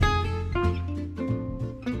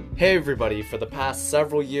Hey everybody, for the past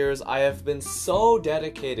several years, I have been so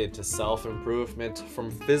dedicated to self-improvement,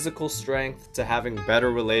 from physical strength to having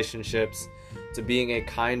better relationships, to being a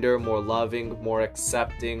kinder, more loving, more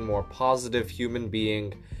accepting, more positive human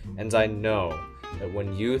being, and I know that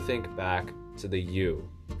when you think back to the you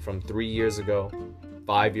from 3 years ago,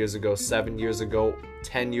 5 years ago, 7 years ago,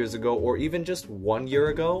 10 years ago, or even just 1 year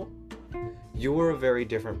ago, you were a very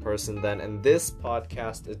different person then, and this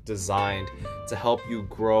podcast is designed to help you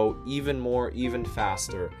grow even more, even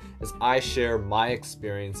faster, as I share my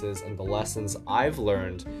experiences and the lessons I've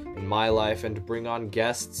learned in my life and bring on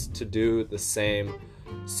guests to do the same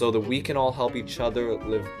so that we can all help each other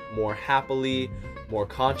live more happily, more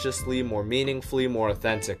consciously, more meaningfully, more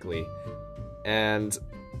authentically. And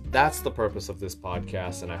that's the purpose of this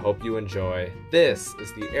podcast, and I hope you enjoy. This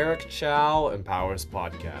is the Eric Chow Empowers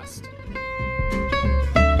Podcast.